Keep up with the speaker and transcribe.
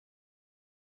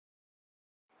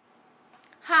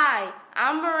Hi,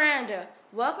 I'm Miranda.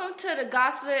 Welcome to the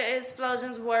Gospel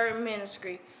Explosions Word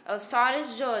Ministry of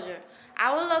Sardis, Georgia.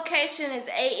 Our location is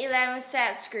 811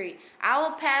 Sapp Street.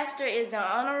 Our pastor is the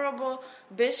Honorable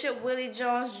Bishop Willie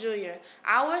Jones Jr.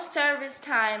 Our service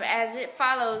time as it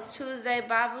follows: Tuesday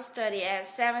Bible study at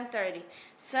 7:30,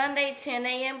 Sunday 10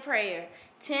 a.m. prayer,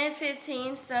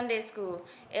 10:15 Sunday school,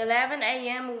 11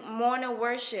 a.m. morning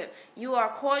worship. You are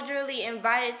cordially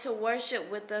invited to worship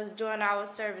with us during our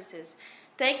services.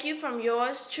 Thank you from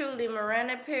yours truly,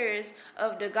 Miranda Pierce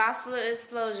of the Gospel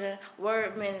Explosion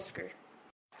Word Ministry.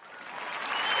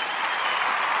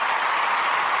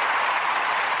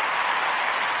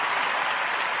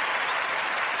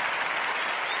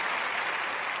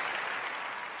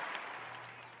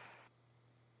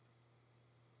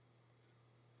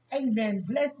 Amen.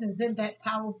 Blessings in that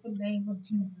powerful name of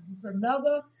Jesus. It's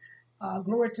another,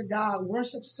 glory to God,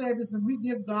 worship service, and we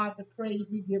give God the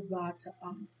praise, we give God the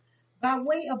honor. By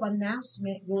way of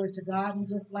announcement, glory to God, we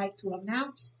just like to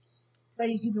announce,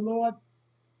 praise you the Lord,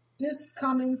 this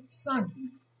coming Sunday,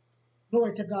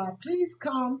 glory to God, please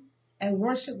come and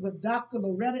worship with Dr.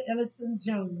 Loretta Ellison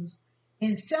Jones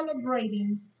in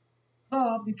celebrating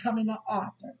her becoming an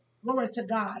author. Glory to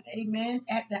God, amen,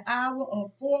 at the hour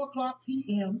of 4 o'clock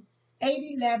p.m.,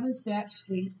 811 Sapp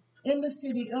Street, in the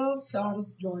city of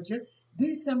Sardis, Georgia,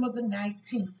 December the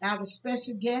 19th. Our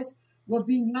special guest will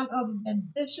be none other than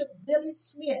Bishop Billy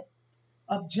Smith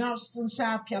of Johnston,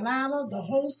 South Carolina, the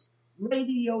host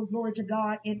radio, glory to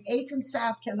God, in Aiken,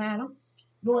 South Carolina.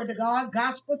 Glory to God,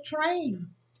 gospel train,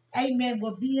 amen,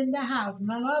 will be in the house.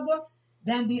 None other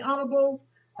than the Honorable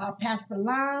Pastor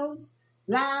Lowndes,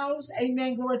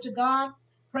 amen, glory to God.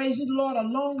 Praise you, Lord,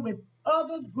 along with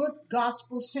other good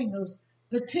gospel singers,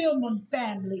 the Tillman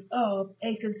family of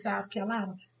Aiken, South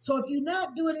Carolina. So if you're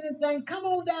not doing anything, come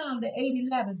on down to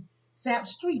 811 Sapp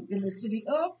Street in the city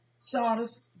of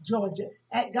Sardis, Georgia,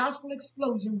 at Gospel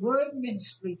Explosion Word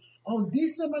Ministry on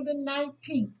December the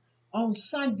 19th, on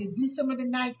Sunday, December the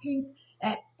 19th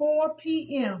at 4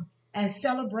 p.m. and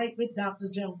celebrate with Dr.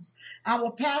 Jones.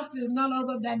 Our pastor is none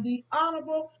other than the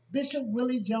Honorable Bishop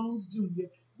Willie Jones Jr.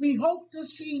 We hope to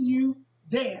see you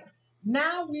there.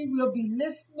 Now we will be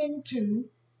listening to,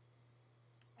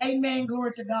 amen,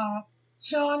 glory to God,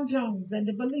 Sean Jones and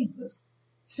the Believers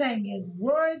singing,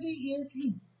 "Worthy is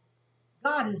He."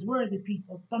 God is worthy,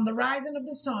 people. From the rising of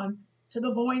the sun to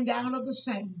the going down of the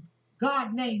same,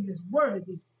 God's name is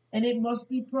worthy, and it must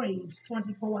be praised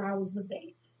 24 hours a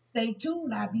day. Stay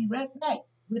tuned. I'll be right back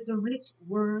with the rich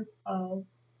word of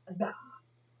God.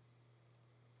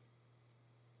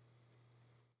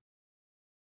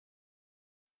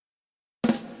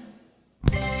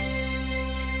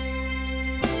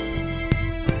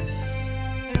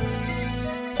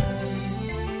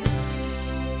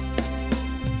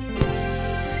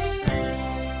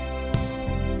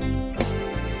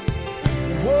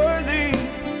 Worthy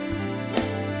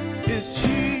is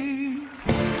He.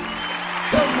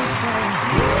 Help me sing.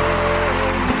 Worthy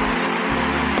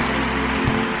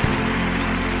is He.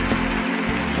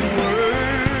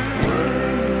 Worthy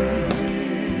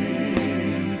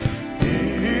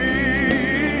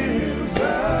is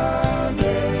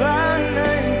Thy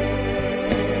name.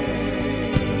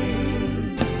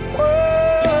 Worthy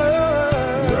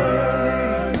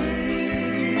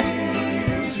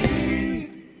is He.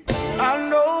 I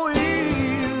know He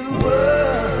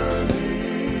worthy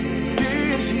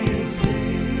is He.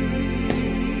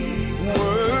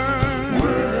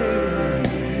 Worthy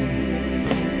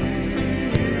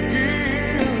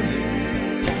is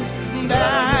Thy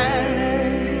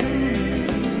name.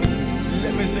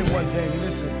 Let me say one thing.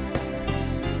 Listen,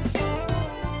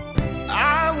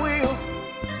 I will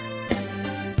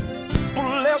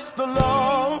bless the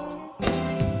Lord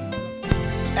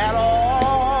at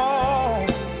all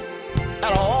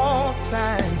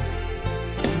times.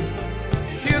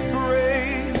 His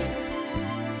praise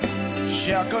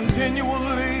shall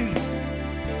continually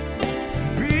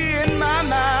be in my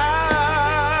mouth.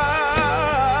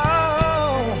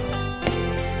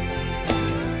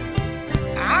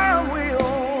 I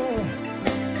will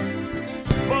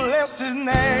bless His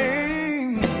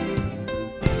name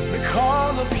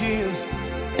because of His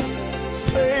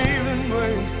saving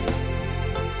grace.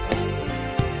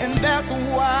 And that's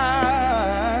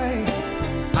why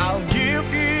I'll give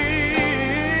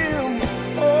Him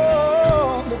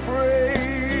all the praise.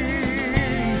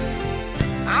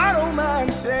 I don't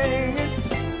mind saying,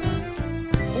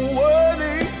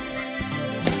 worthy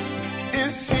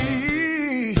is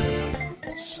He.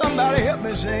 Somebody help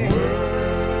me sing.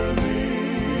 Worthy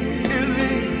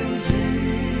is He.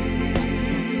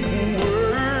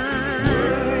 Worthy.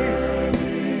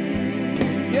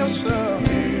 Yes, sir.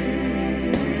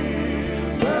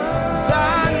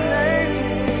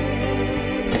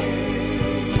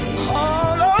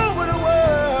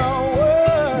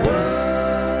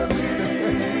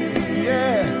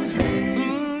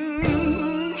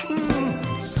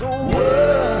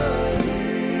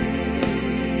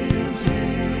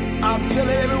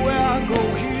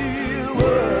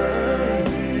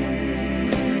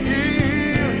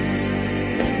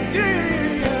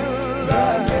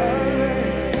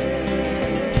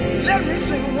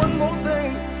 sing one more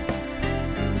thing.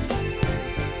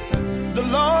 The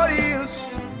Lord is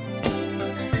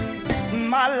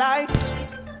my light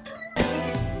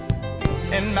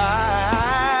and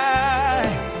my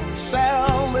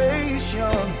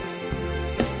salvation.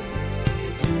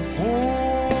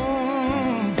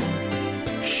 Whom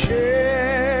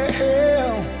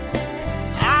shall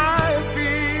I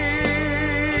fear?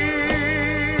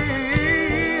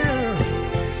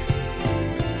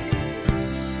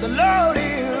 The Lord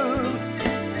is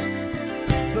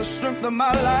the strength of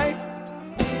my life,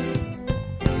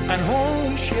 and whom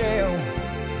shall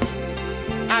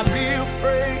I be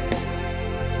afraid?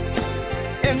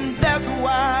 And that's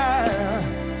why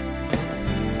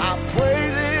I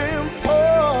praise Him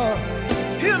for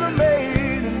His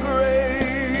amazing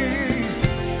grace.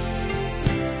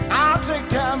 I'll take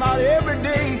time out every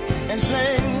day and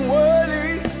sing,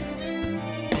 worthy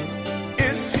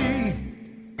is He.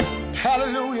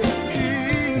 Hallelujah. He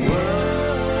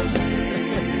worthy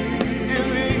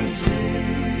is He.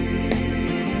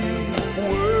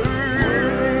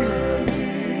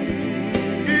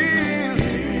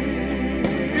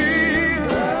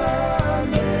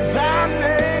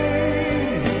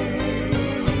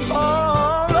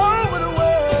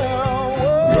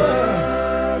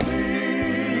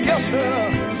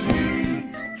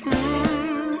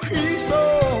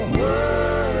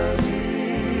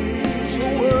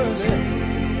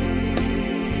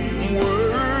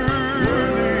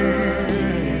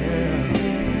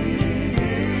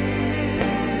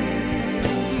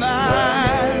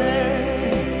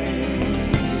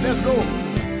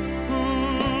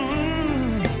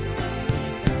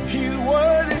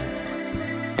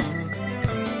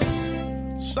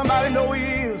 Somebody know He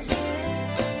is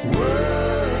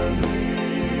worthy.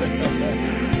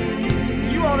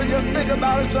 You ought to just think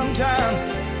about it sometime.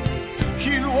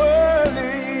 He's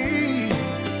worthy.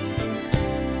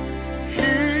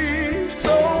 He's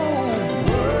so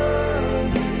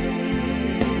worthy.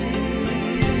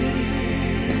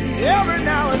 Every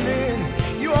now and then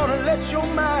you ought to let your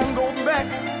mind go back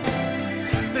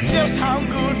to just how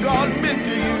good God's been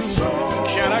to you.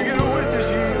 Can I get a witness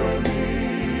here?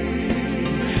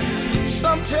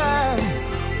 Sometime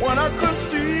when I couldn't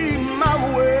see my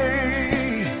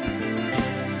way,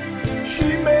 He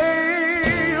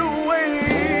made a way,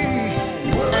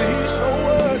 and He's so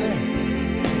worthy.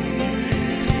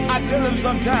 I tell Him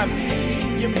sometimes,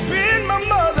 you've been my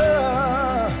mother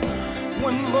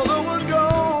when mother was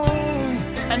gone,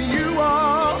 and you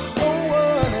are so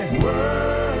worthy.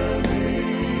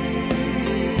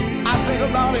 I think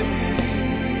about it,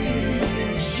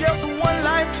 just one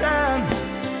lifetime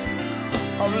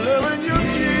of loving you,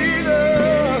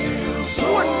 Jesus,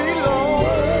 wouldn't be long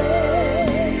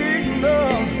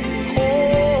enough.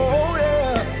 Oh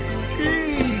yeah,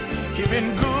 He been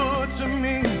good to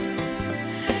me.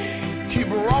 He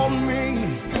brought me,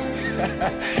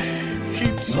 He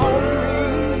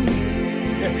taught me,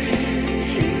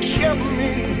 He kept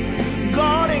me.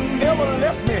 God ain't never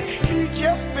left me. He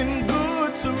just been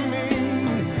good to me.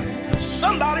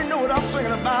 Somebody know what I'm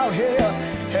singing about here.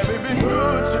 Have He been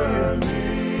good to you?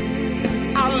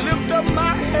 I lift up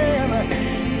my hand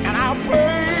and I'll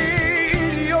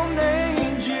praise your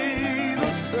name,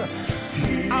 Jesus.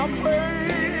 I'll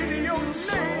praise your name,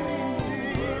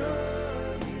 Jesus.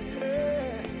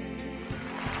 Yeah.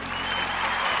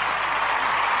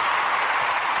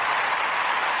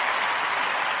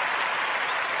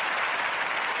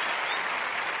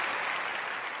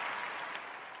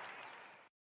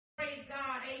 Praise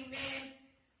God, amen,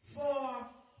 for,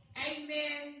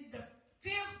 amen, the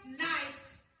fifth night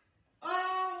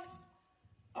of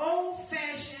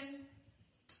old-fashioned,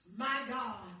 my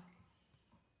God,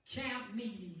 camp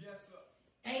meeting. Yes, sir.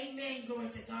 Amen, glory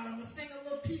to God. I'm going to sing a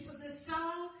little piece of this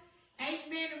song,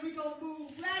 amen, and we're going to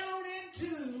move right on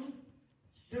into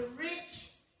the rich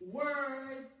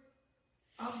word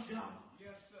of God.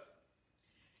 Yes, sir.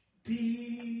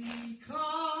 Because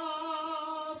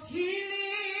He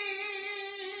lives,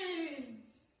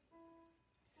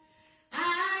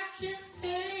 I can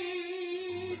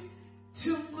face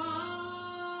tomorrow.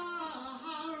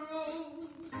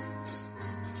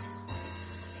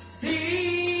 Because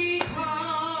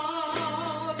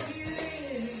He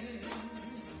lives,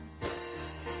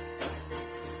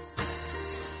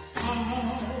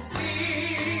 all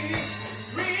fear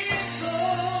is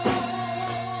gone.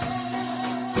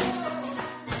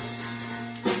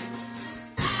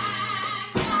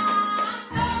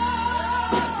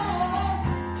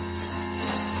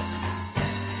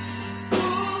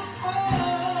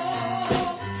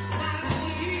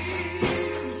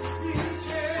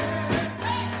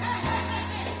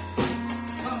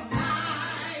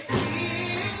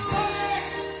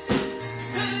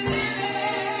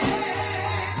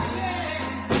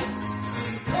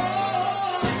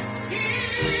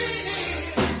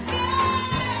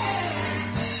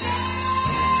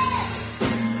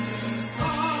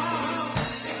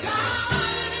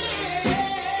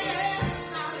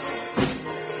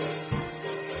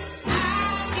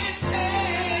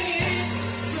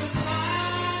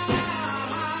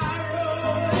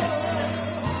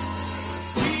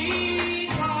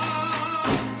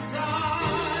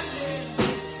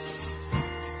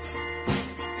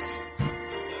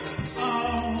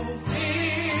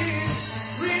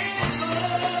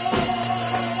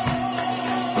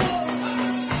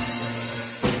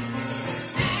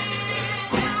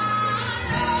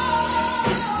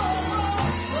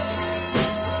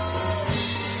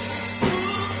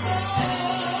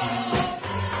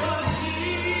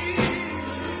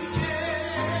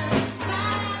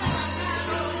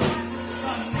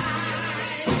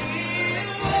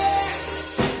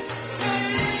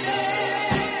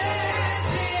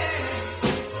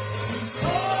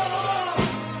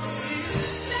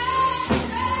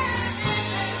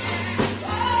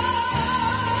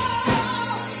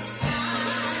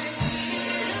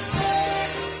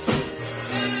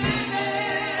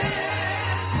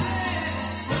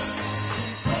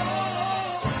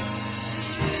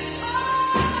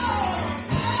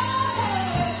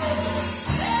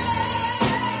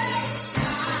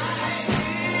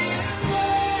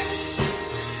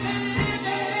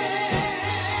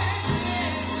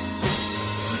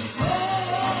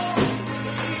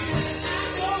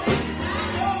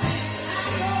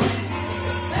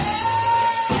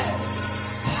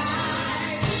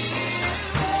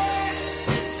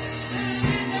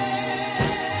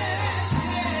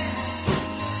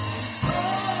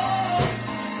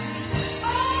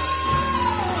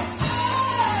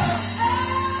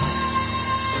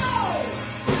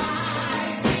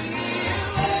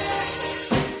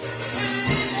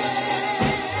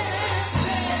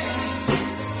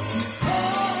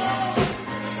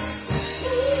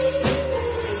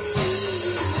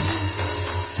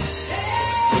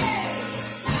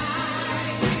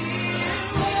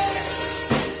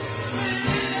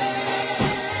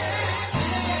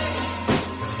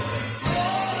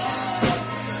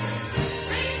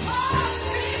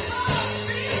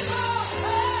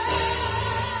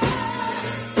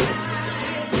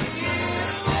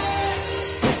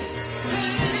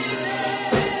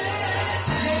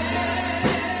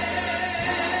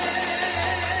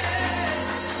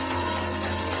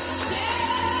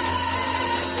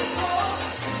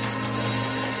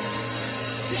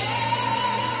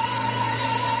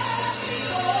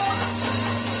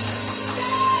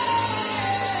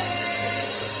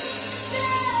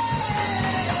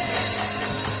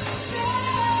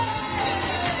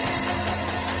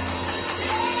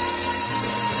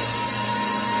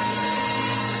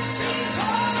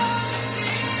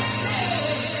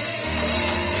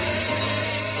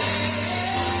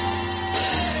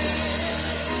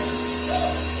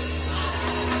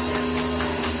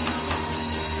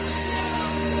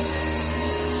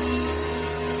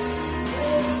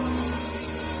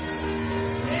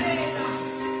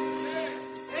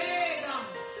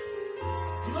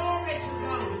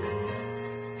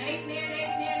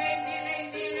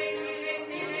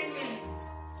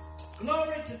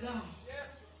 Glory to God.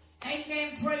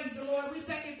 Amen. Praise the Lord. We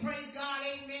thank and praise God.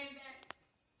 Amen.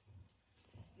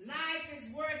 That life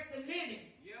is worth the living.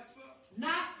 Yes, sir.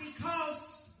 Not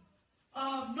because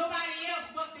of nobody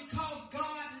else, but because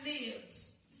God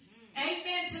lives.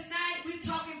 Amen. Tonight we're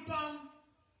talking from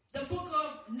the book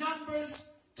of Numbers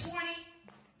 20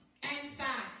 and 5.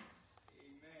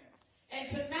 Amen. And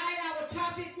tonight our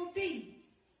topic will be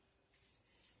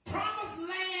Promised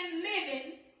Land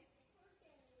living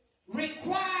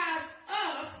requires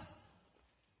us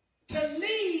to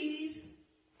leave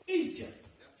Egypt.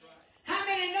 That's right. How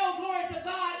many know, glory to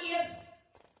God, if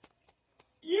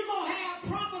you're going to have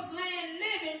promised land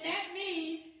living, that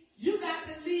means you got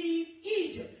to leave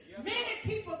Egypt. Yes, many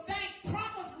people think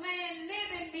promised land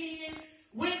living meaning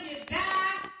when you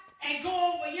die and go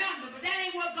over yonder, but that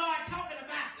ain't what God talking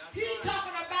about. He's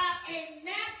talking about a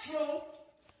natural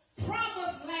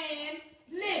promised land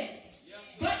living.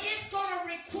 But it's going to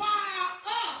require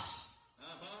us.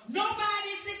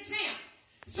 Nobody's exempt.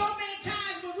 So many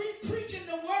times when we preach in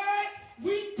the word,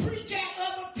 we preach at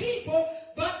other people,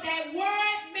 but that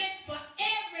word meant for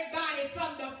everybody from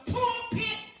the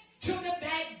pulpit to the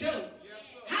back door.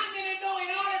 How many know in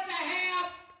order to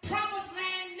have promised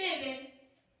land living,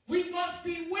 we must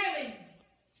be willing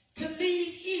to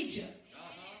leave Egypt?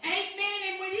 Amen.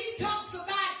 And when he talks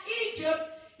about Egypt,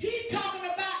 he's talking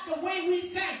about the way we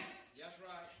think. That's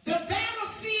right. The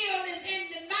battlefield is in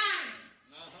the mind.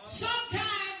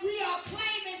 Sometimes we are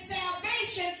claiming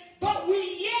salvation, but we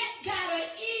yet got an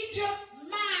Egypt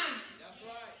mind. That's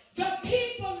right. The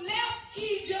people left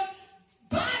Egypt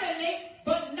bodily,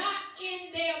 but not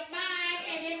in their mind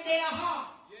and in their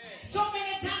heart. So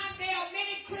many times there are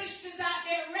many Christians out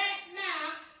there right now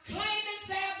claiming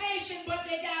salvation, but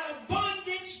they got a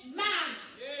bondage mind.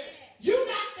 You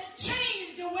got to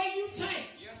change the way you think.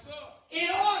 Yes, sir. In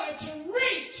order to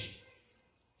reach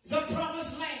the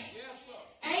promised land. Yes, sir.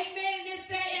 Amen. And it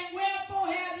say, and wherefore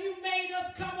have you made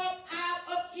us come up out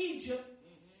of Egypt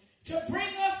to bring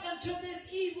us unto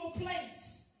this evil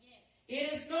place?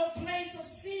 It is no place of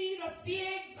seed, of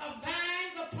figs, of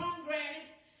vines, of pomegranate,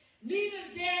 neither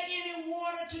is there any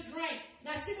water to drink.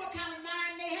 Now see what kind of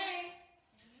mind they had?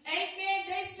 Amen.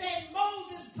 They said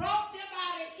Moses brought them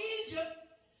out of Egypt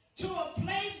to a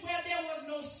place where there was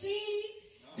no seed,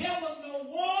 there was no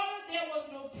water, there was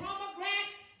no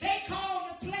pomegranate. They called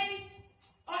the place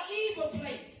an evil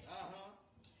place.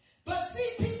 But see,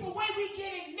 people, where we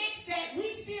get it mixed at, we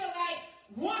feel like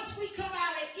once we come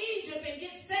out of Egypt and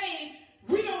get saved,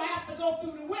 we don't have to go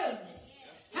through the wilderness.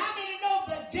 How many know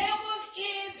the devil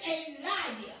is a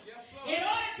liar? In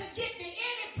order to get to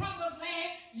any promised land,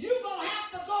 you're going to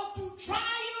have to go through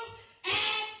trials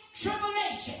and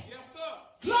tribulation. Yes, sir.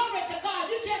 Glory to God.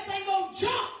 You just ain't going to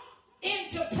jump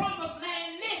into promised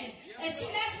land living. And see,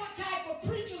 that's what type of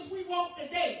preachers we want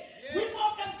today. We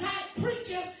want them type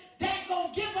preachers that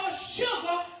going to give us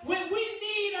sugar when we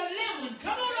need a lemon.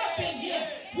 Come on up in here.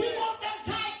 We want them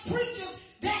type preachers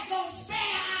that going to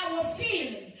spare our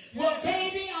feelings. Well,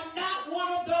 baby, I'm not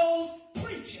one of those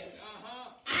preachers.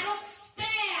 I don't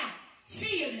spare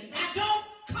feelings. I don't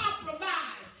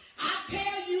compromise. I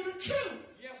tell you the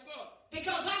truth. Yes, sir.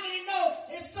 Because how many know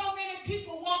there's so many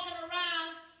people walking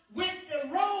around with the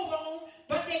robe on,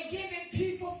 but they're giving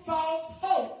people false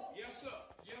hope. Yes, sir.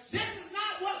 Yes, sir. This is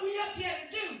not what we up here to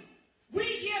do. We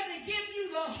here to give you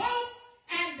the hope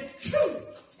and the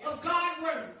truth of God's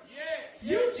word.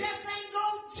 You just ain't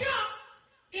gonna jump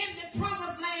in the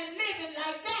promised land living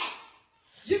like that.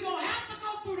 You're gonna have to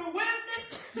go through the wilderness.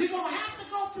 You're gonna have to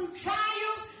go through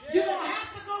trials. You're gonna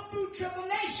have to go through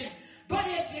tribulation. But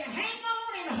if you hang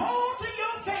on and hold to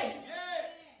your faith,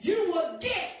 you will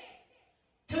get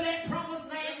to that promised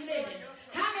land living.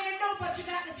 How many know, but you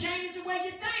got to change the way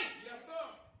you think? Yes, sir.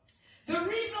 The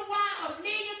reason why a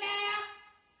millionaire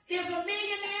is a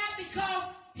millionaire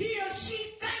because he or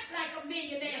she think like a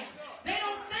millionaire. They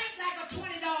don't think like a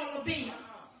 $20 bill.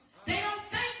 They don't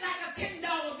think like a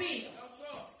 $10 bill.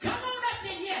 Come on up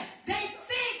in here. They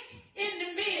think in the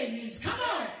millions. Come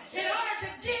on. In order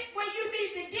to get where you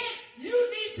need to get, you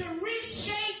need to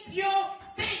reshape your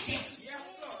thinking.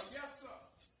 Yes, sir. Yes, sir.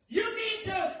 You need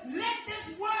to let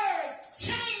this word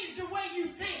change the way you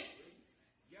think.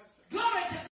 Yes, sir. Glory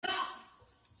to God.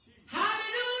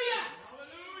 Hallelujah.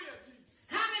 Hallelujah, Jesus.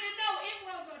 How many know it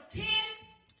was a 10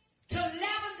 to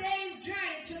 11 days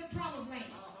journey to the promised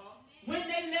land when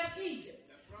they left Egypt?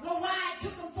 Well, why it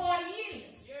took them 40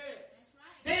 years? Yeah.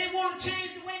 They didn't want to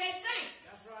change the way they think.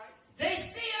 That's right. They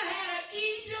still had an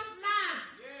Egypt mind.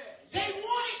 Yeah. They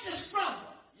wanted to struggle.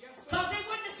 Yes, sir. Because they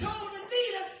wouldn't have told the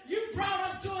leader, you brought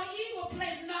us to an evil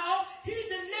place. No, he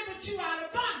delivered you out of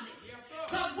bondage. Yes, sir.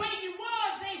 Because where you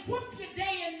was, they whooped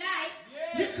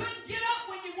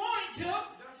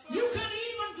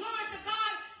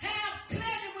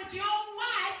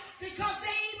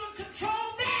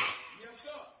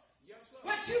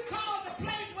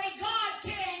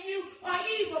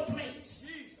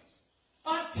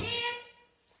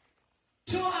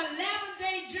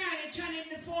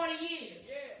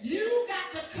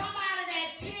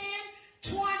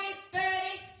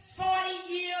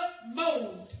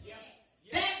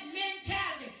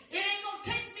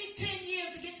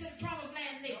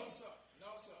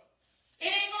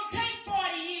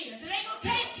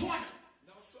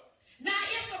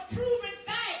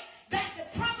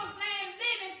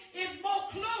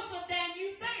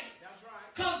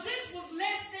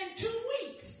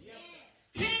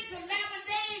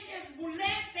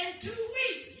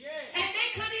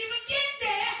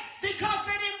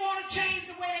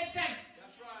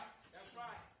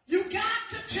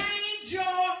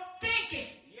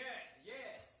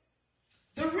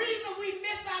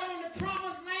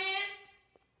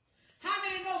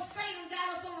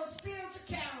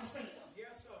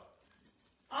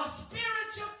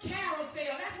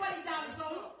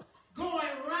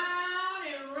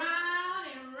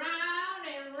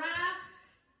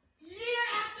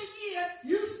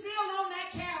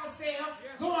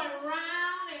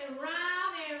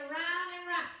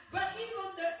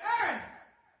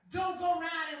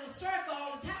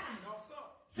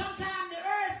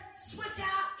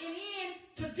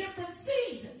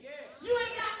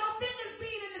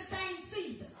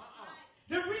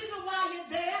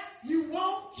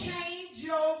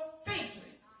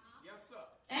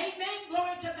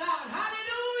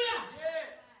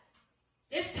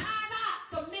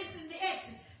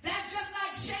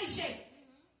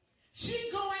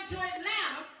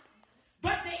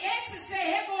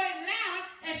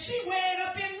she weighed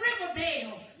up in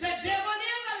Riverdale. The devil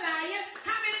is a liar.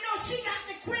 How many know she got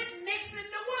to quit mixing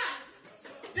the what?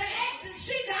 The exit.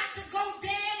 She got to go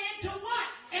dead into what?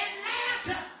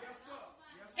 Atlanta.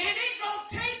 And it gonna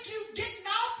take you getting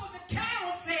off of the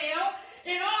carousel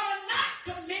in order not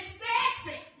to mix the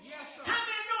exit. How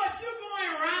many know if you're going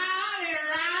round and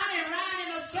round and round in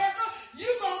a circle,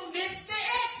 you're gonna miss the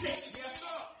exit?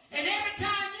 And every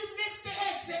time you miss the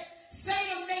exit,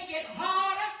 Satan make it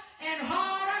harder and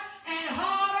harder and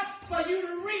harder for you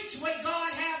to reach where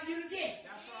God have you to get.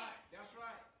 That's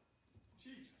right.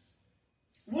 Jesus.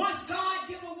 Once God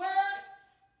give a word,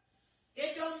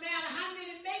 it don't matter how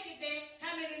many make it there,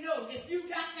 how many know. If you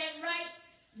got that right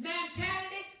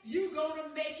mentality, you gonna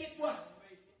make it what?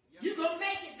 You gonna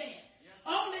make it there.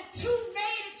 Only 2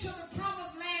 made it to the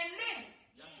promised land living.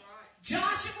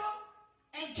 Joshua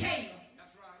and Caleb.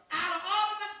 Out of all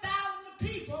of the thousands of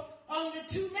people, only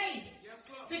 2 made it.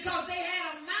 Because they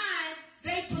had a mind,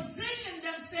 they positioned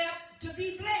themselves to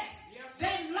be blessed.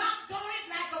 They locked on it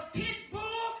like a pit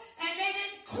bull, and they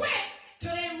didn't quit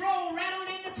till they rolled right on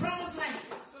in the promised land.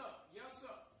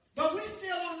 But we're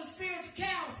still on the spiritual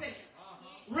carousel.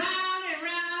 Round and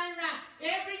round and round.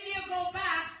 Every year go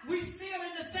by, we still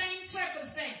in the same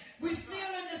circumstance. We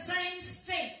still in the same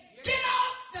state. Get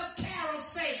off the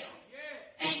carousel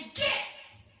and get,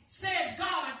 says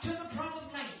God, to the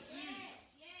promised land.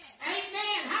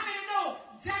 Amen. How many know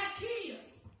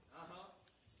Zacchaeus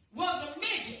was a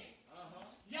midget?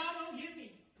 Y'all don't hear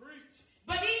me.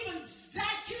 But even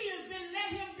Zacchaeus didn't let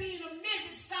him being a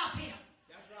midget stop him.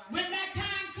 When that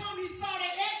time come, he saw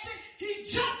the exit, he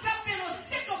jumped up in a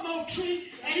sycamore tree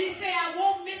and he said, I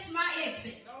won't miss my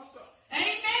exit.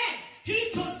 Amen. He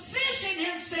positioned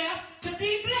himself to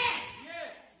be blessed.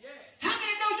 How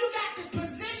many know you got to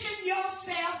position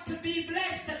yourself to be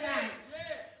blessed tonight?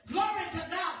 Glory to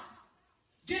God.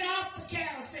 Get off the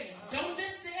carousel. Don't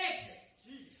miss the exit.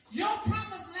 Your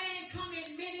promised land come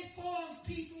in many forms,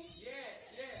 people.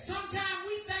 Sometimes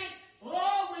we think,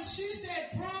 oh, when she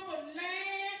said promised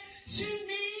land, she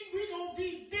means we're going to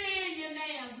be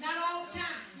billionaires. Not all the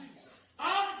time.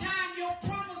 All the time your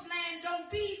promised land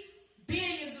don't be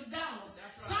billions of dollars.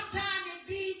 Sometimes it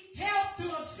be help to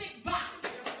a sick body.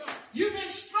 You've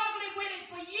been struggling with it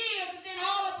for years, and then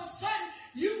all of a sudden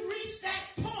you reach that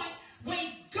point where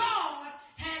God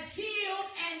has healed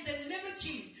and delivered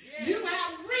you. You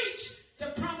have reached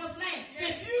the promised land.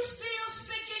 If you still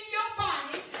sick in your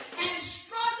body and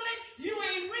struggling, you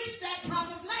ain't reached that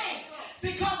promised land.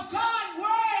 Because God's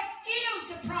word is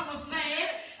the promised land,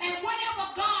 and whatever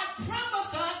God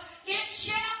promised us, it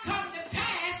shall come to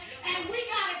pass, and we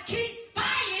got to keep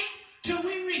fighting till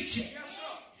we reach it.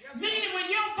 Meaning when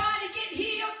your body get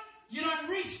healed, you done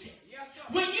reached it.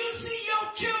 When you see your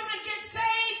children get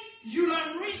saved, you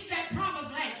done reached that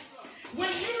promised land. When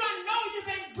you done know you've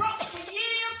been broke for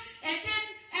years, and then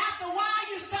after a while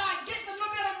you start getting a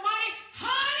little bit of money,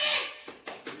 honey,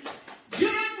 you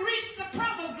done reached the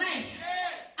promised land.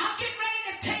 I'm getting ready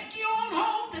to take you on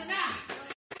home tonight.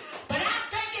 But I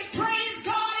thank and praise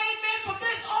God, amen, for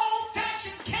this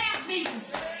old-fashioned camp meeting.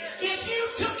 If you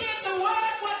took in the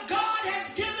word what God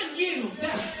has given you,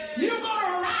 you're going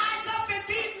to rise up and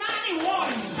be mighty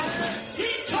warriors. He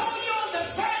told you on the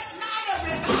first night of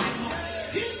revival,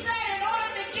 he said in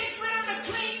order to get rid of the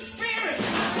clean spirit,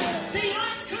 the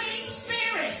unclean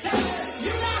spirit,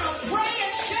 you got to pray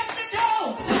and shut the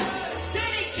door.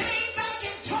 Then he came back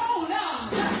and told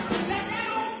us that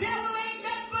old devil ain't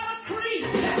nothing but a creep.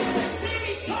 Then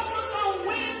he told us on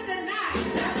Wednesday night,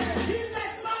 he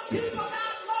said some people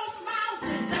got low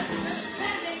mountains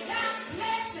and they got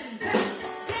blessings.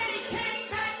 Then he came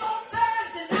back on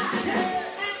Thursday night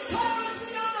and told us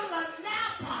we on a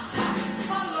Lanapa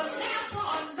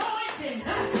anointing,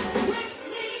 which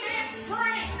means that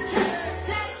French,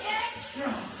 that extra,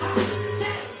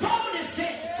 that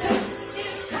bonuses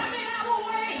is coming our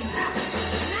way.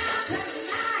 Now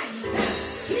tonight,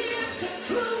 here's the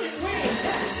concluding way.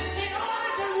 In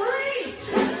order to reach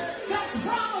the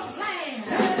promised land,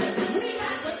 we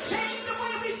got to change the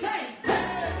way we think,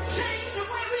 change the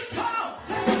way we talk,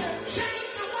 change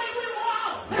the way we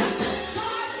walk.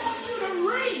 God wants you to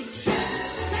reach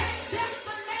that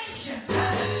destination.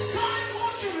 God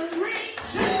wants you to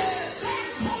reach that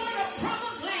point of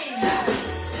promised land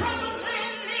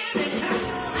living.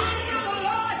 I hear the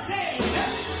Lord say,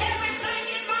 everything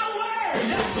in my word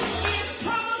is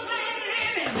promised land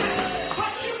living.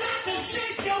 But you got to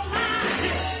shape your mind.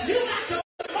 You got to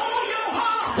mold your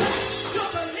heart to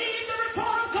believe the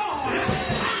report of God.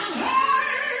 I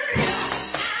heard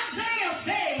Isaiah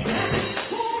say,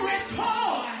 who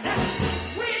report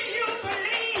will you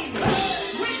believe?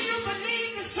 Will you believe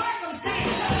the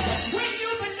circumstance?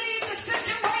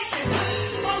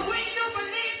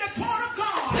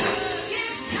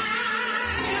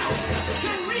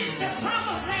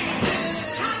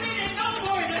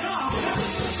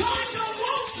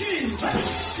 you to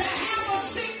have a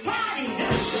sick body.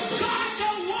 God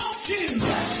don't want you to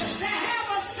have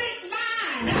a sick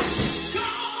mind.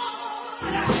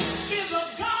 God is a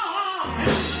God.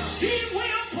 He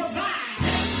will provide.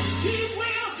 He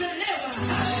will deliver.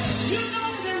 You know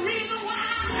the reason why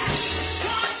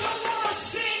God don't want us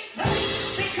sick?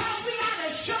 Because we got to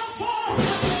show forth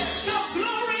the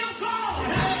glory of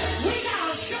God. We got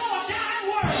to show a dying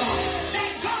world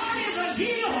that God is a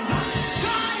healer.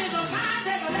 God is a mind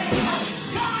regulator.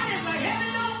 God is a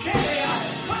heaven okay.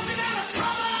 But you got to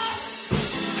come up,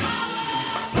 come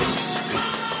up,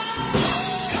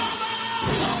 come up, come up,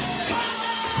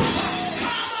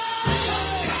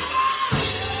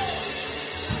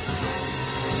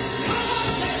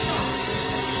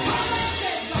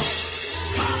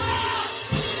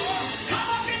 come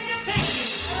up in your thinking.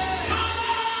 Come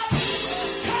up,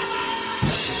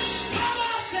 come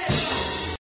up, say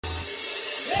so.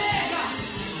 Yeah, God.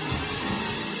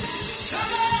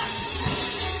 Come on.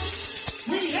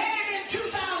 We headed in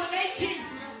 2018.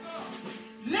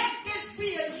 Let this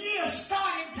be a year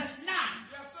starting tonight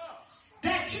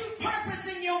that you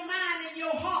purpose in your mind and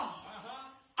your heart.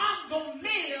 I'm going to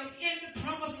live in the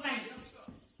promised land.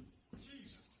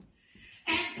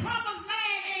 And promised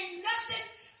land ain't nothing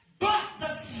but the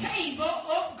favor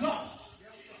of God.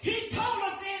 He told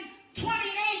us in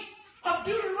 28 of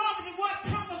Deuteronomy what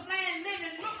promised land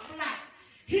living looked like.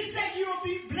 He said you'll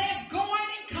be blessed going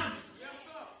and coming.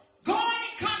 Going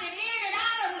and coming in and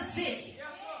out of the city.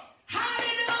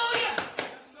 Hallelujah.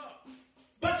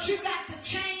 But you got to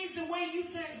change the way you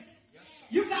think.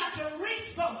 You got to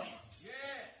reach for it.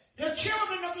 The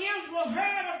children of Israel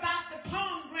heard about the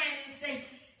pomegranates.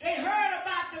 They heard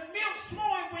about the milk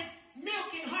flowing with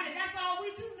milk and honey. That's all we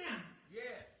do now.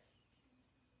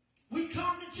 We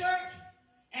come to church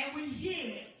and we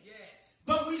hear it,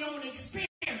 but we don't experience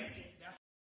it.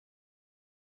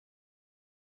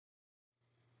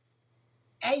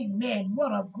 Amen.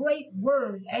 What a great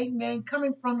word. Amen.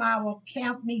 Coming from our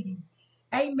camp meeting.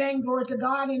 Amen. Glory to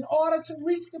God. In order to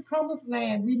reach the promised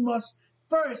land, we must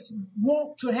first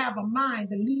want to have a mind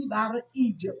to leave out of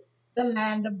Egypt, the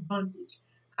land of bondage.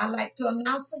 I'd like to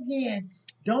announce again,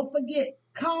 don't forget,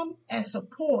 come and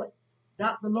support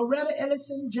Dr. Loretta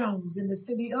Ellison Jones in the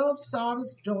city of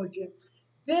Sardis, Georgia.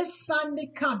 This Sunday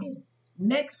coming,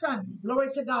 next Sunday, glory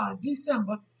to God,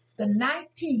 December the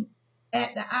 19th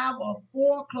at the hour of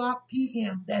 4 o'clock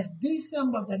p.m. That's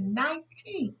December the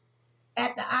 19th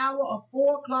at the hour of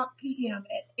 4 o'clock p.m.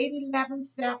 at 811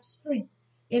 South Street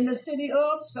in the city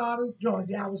of Sardis,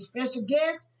 Georgia. Our special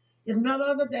guest is none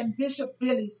other than Bishop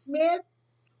Billy Smith,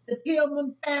 the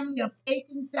Tillman family of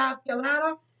Aiken, South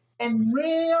Carolina, and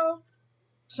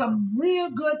some real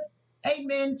good,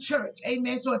 amen, church.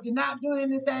 Amen. So if you're not doing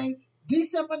anything,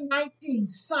 December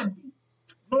 19th, Sunday,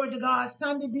 glory to God,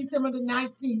 Sunday, December the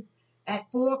 19th at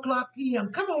 4 o'clock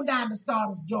p.m. Come on down to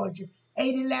Sardis, Georgia,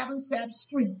 811 South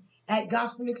Street at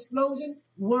Gospel Explosion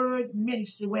Word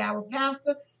Ministry, where our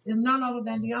pastor is none other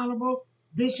than the Honorable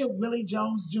Bishop Willie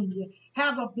Jones Jr.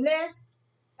 Have a blessed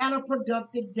and a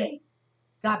productive day.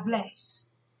 God bless.